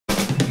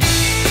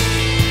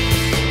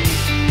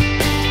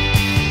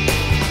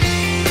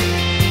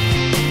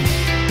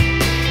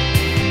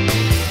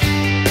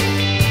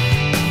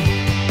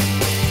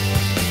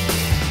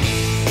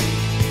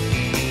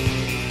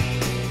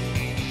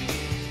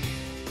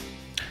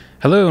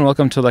Hello and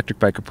welcome to Electric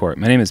Bike Report.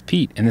 My name is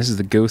Pete and this is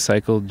the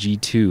Gocycle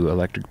G2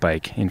 electric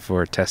bike in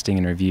for testing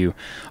and review.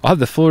 I'll have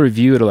the full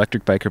review at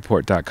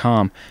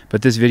electricbikereport.com,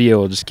 but this video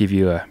will just give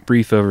you a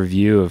brief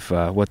overview of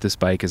what this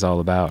bike is all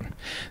about.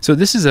 So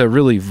this is a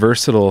really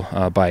versatile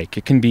bike.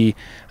 It can be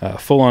a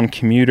full-on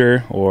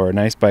commuter or a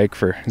nice bike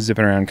for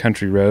zipping around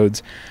country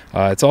roads.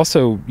 It's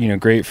also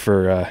great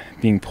for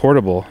being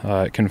portable.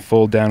 It can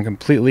fold down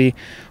completely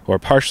or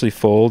partially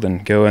fold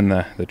and go in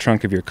the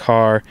trunk of your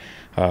car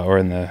or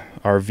in the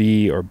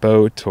RV or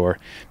boat, or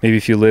maybe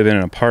if you live in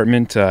an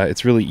apartment.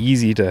 It's really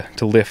easy to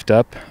lift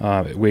up.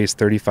 It weighs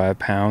 35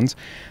 pounds.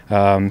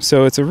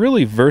 So it's a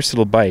really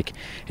versatile bike,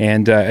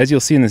 and as you'll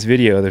see in this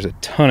video, there's a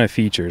ton of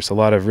features, a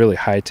lot of really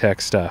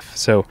high-tech stuff.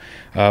 So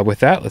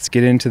with that, let's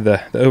get into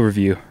the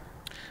overview.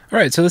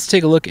 Alright, so let's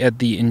take a look at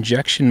the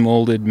injection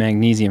molded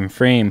magnesium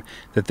frame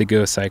that the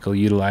Gocycle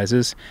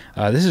utilizes.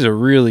 This is a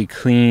really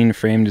clean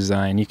frame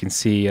design. You can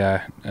see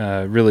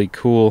really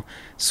cool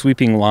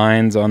sweeping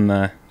lines on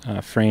the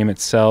frame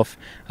itself.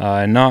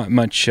 Not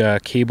much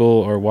cable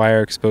or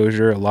wire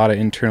exposure, a lot of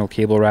internal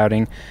cable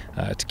routing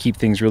to keep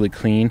things really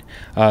clean.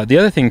 The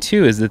other thing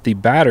too is that the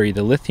battery,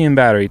 the lithium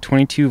battery,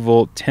 22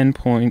 volt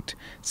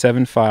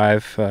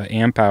 10.75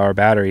 amp hour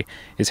battery,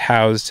 is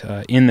housed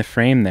in the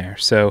frame there,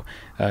 so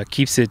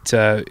keeps it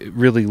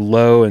really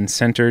low and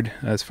centered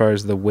as far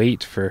as the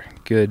weight for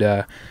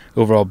good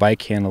overall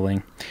bike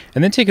handling.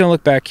 And then taking a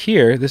look back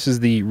here, this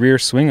is the rear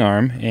swing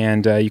arm,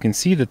 and you can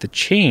see that the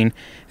chain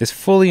is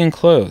fully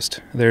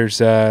enclosed. There's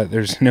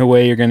no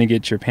way you're going to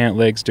get your pant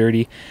legs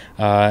dirty,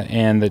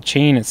 and the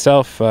chain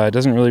itself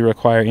doesn't really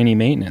require any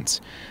maintenance.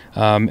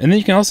 And then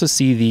you can also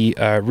see the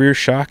rear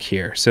shock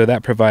here, so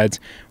that provides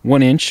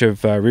 1 inch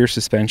of rear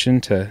suspension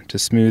to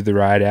smooth the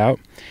ride out.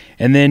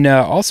 And then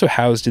also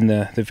housed in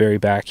the very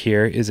back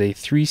here is a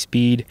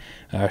 3-speed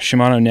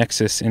Shimano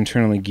Nexus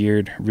internally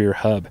geared rear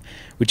hub,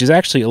 which is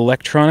actually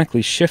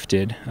electronically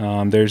shifted.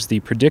 There's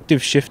the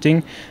predictive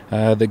shifting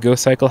that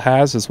Gocycle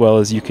has, as well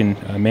as you can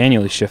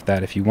manually shift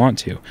that if you want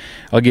to.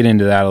 I'll get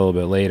into that a little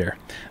bit later.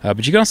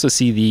 But you can also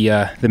see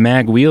the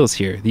mag wheels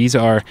here. These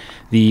are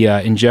the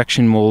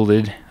injection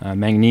molded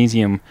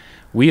magnesium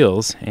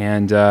wheels,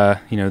 and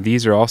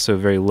these are also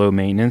very low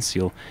maintenance.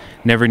 You'll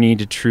never need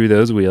to true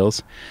those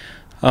wheels.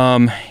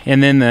 And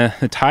then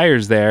the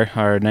tires there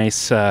are nice,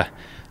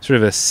 sort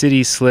of a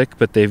city slick,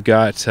 but they've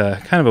got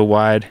kind of a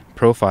wide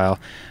profile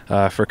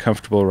for a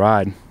comfortable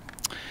ride.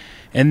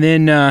 And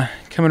then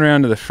coming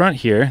around to the front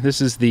here,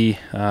 this is the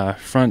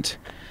front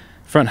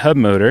hub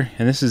motor,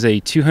 and this is a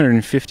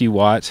 250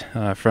 watt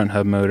front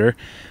hub motor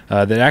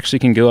that actually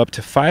can go up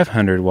to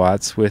 500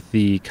 watts with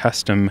the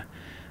custom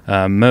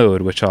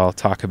mode, which I'll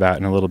talk about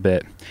in a little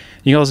bit.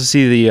 You can also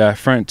see the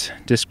front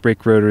disc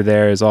brake rotor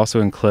there is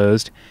also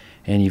enclosed,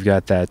 and you've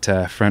got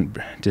that front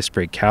disc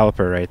brake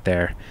caliper right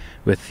there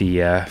with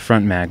the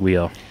front mag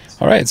wheel.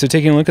 Alright, so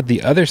taking a look at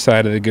the other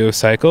side of the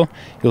Gocycle,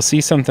 you'll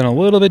see something a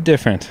little bit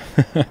different.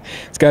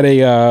 It's got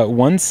a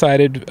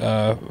one-sided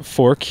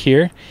fork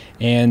here,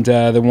 and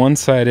the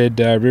one-sided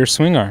rear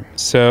swing arm.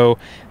 So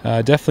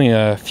definitely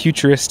a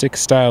futuristic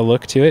style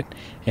look to it,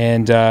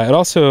 and it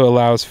also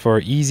allows for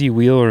easy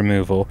wheel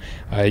removal.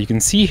 You can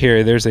see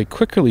here there's a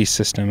quick release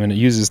system, and it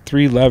uses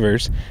 3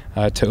 levers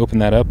to open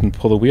that up and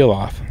pull the wheel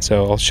off.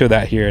 So I'll show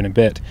that here in a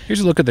bit.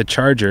 Here's a look at the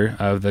charger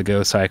of the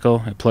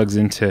Gocycle. It plugs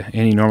into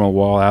any normal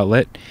wall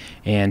outlet,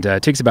 and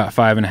it takes about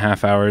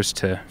 5.5 hours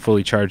to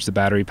fully charge the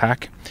battery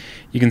pack.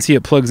 You can see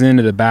it plugs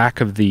into the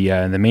back of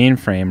the main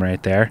frame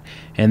right there,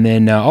 and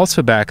then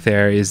also back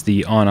there is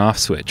the on-off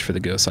switch for the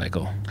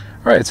Gocycle.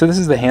 Alright, so this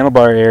is the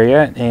handlebar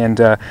area, and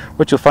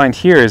what you'll find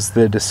here is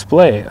the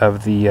display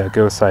of the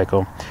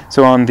Gocycle.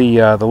 So on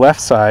the left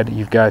side,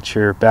 you've got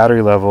your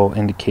battery level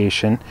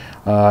indication.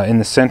 In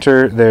the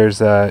center,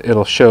 there's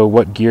it'll show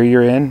what gear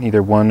you're in,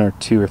 either 1 or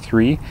 2 or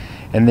 3.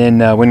 And then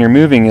when you're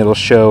moving, it'll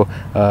show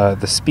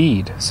the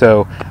speed.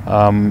 So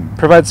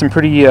provides some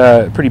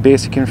pretty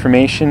basic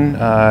information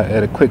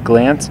at a quick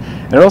glance.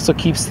 And it also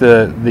keeps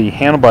the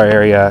handlebar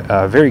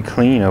area very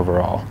clean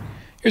overall.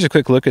 Here's a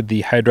quick look at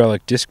the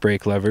hydraulic disc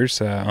brake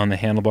levers on the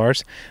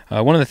handlebars.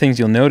 One of the things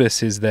you'll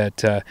notice is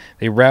that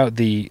they route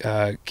the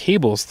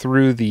cables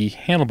through the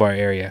handlebar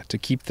area to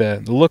keep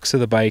the looks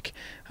of the bike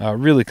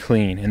really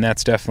clean, and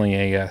that's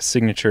definitely a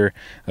signature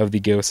of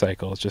the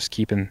Gocycle. It's just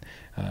keeping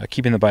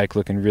the bike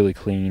looking really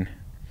clean.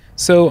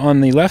 So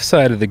on the left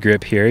side of the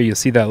grip here, you'll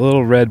see that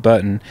little red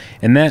button,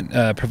 and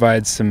that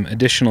provides some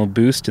additional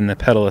boost in the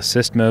pedal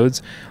assist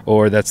modes,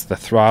 or that's the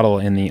throttle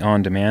in the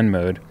on-demand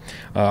mode.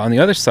 On the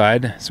other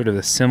side, sort of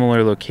a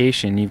similar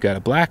location, you've got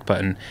a black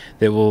button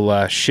that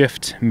will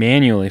shift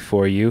manually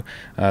for you,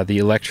 the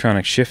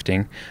electronic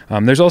shifting.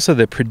 There's also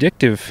the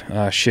predictive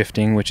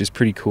shifting, which is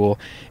pretty cool.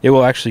 It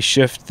will actually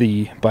shift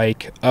the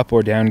bike up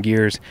or down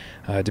gears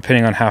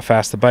depending on how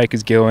fast the bike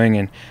is going,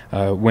 and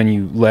when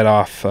you let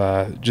off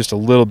just a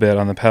little bit bit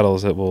on the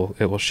pedals, it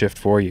will shift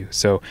for you.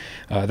 So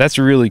that's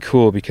really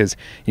cool because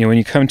when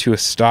you come to a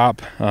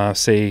stop,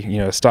 say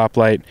a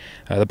stoplight,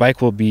 the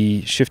bike will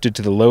be shifted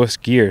to the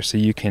lowest gear, so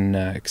you can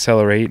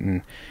accelerate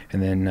and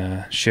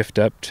then shift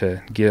up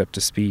to get up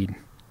to speed.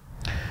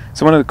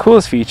 So one of the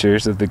coolest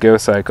features of the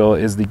Gocycle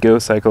is the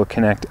Gocycle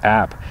Connect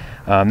app.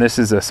 This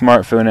is a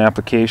smartphone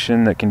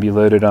application that can be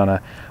loaded on an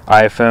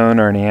iPhone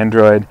or an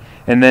Android,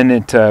 and then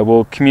it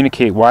will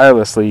communicate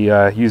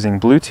wirelessly using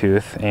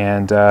Bluetooth,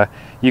 and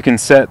you can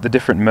set the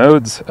different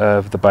modes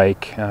of the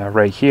bike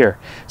right here.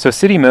 So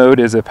city mode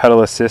is a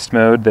pedal assist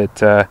mode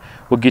that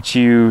will get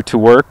you to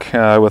work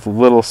with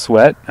little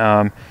sweat.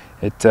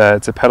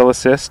 It's a pedal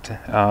assist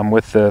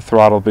with the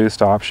throttle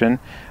boost option.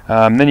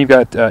 Then you've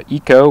got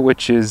Eco,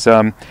 which is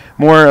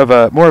more of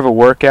a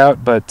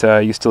workout, but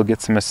you still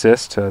get some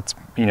assist. It's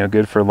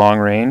good for long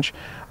range.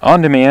 On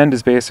demand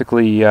is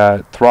basically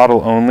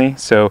throttle only,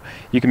 so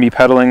you can be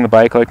pedaling the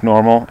bike like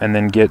normal and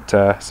then get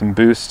some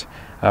boost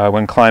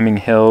when climbing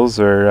hills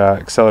or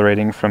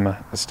accelerating from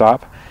a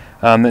stop.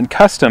 Then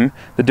custom,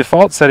 the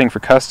default setting for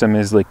custom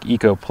is like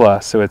Eco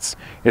Plus, so it's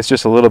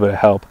just a little bit of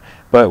help.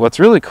 But what's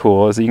really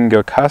cool is that you can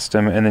go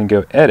custom and then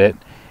go edit,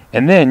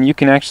 and then you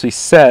can actually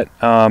set,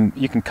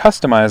 you can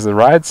customize the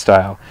ride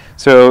style.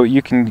 So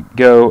you can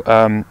go,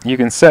 you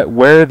can set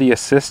where the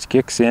assist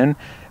kicks in,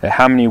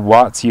 how many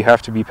watts you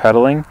have to be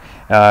pedaling,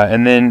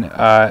 and then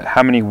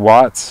how many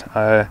watts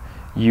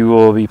you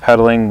will be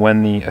pedaling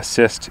when the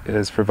assist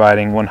is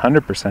providing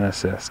 100%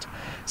 assist.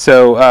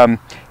 So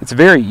it's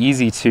very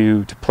easy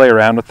to play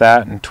around with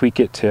that and tweak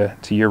it to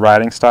your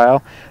riding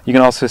style. You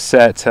can also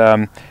set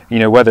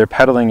whether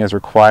pedaling is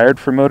required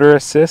for motor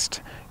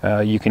assist.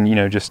 You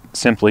can just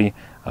simply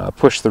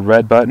push the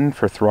red button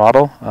for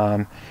throttle,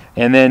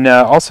 and then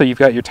also you've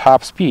got your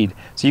top speed,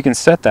 so you can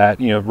set that.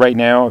 Right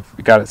now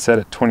I've got it set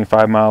at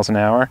 25 miles an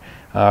hour,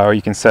 or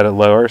you can set it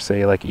lower,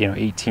 say like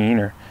 18,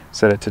 or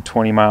set it to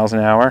 20 miles an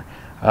hour.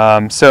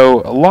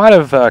 So a lot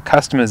of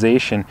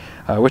customization,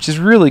 which is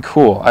really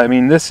cool. I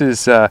mean, this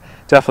is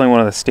definitely one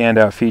of the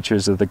standout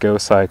features of the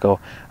Gocycle.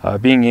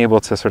 Being able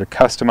to sort of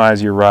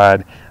customize your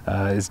ride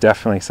is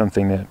definitely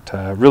something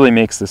that really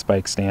makes this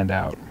bike stand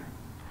out.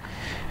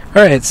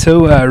 Alright,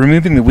 so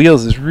removing the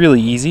wheels is really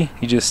easy.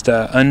 You just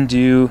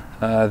undo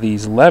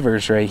these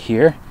levers right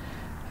here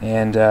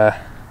and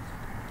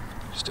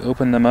just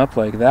open them up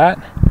like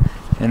that,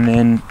 and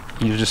then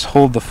you just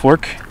hold the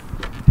fork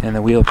and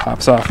the wheel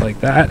pops off like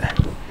that.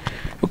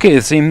 Okay,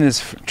 the same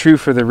is true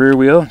for the rear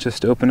wheel.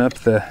 Just open up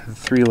the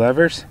 3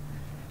 levers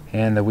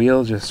and the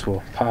wheel just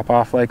will pop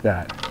off like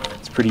that.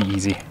 It's pretty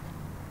easy.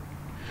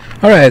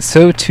 Alright,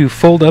 so to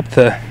fold up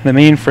the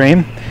main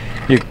frame,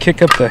 you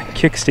kick up the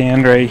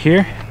kickstand right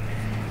here,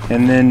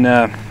 and then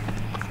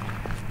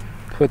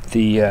put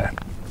the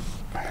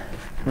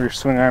rear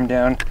swing arm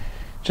down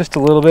just a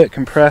little bit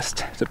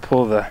compressed to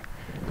pull the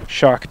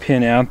shock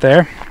pin out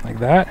there like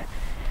that,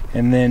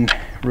 and then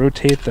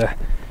rotate the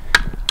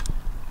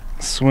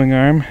swing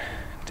arm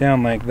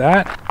down like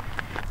that,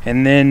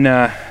 and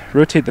then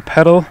rotate the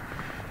pedal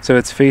so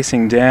it's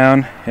facing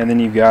down, and then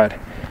you've got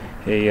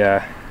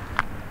a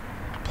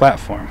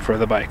platform for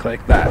the bike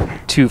like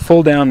that. To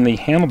fold down the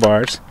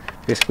handlebars,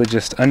 basically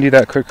just undo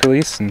that quick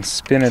release and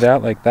spin it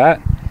out like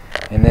that,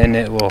 and then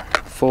it will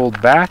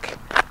fold back,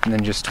 and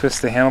then just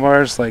twist the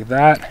handlebars like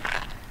that,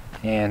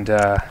 and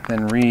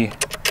then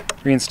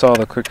reinstall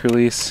the quick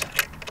release.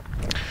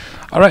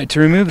 Alright, to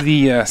remove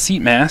the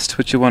seat mast,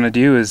 what you want to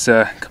do is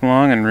come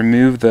along and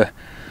remove the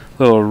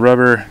little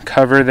rubber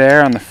cover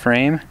there on the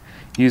frame.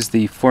 Use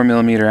the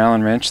 4mm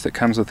Allen wrench that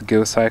comes with the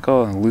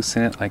Gocycle and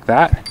loosen it like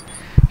that,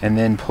 and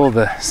then pull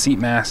the seat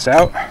mast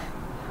out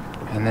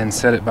and then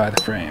set it by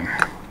the frame.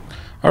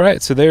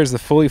 Alright, so there's the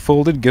fully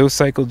folded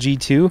Gocycle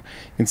G2. You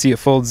can see it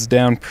folds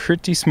down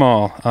pretty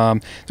small.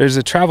 There's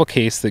a travel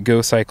case that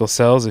Gocycle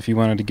sells if you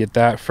wanted to get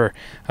that for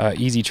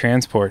easy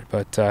transport,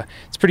 but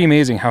it's pretty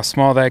amazing how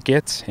small that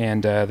gets,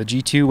 and the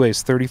G2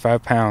 weighs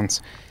 35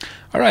 pounds.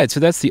 Alright, so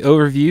that's the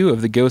overview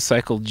of the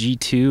Gocycle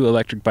G2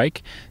 electric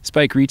bike. This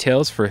bike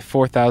retails for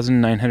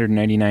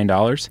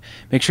 $4,999.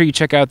 Make sure you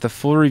check out the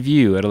full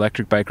review at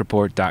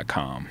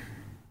electricbikereport.com.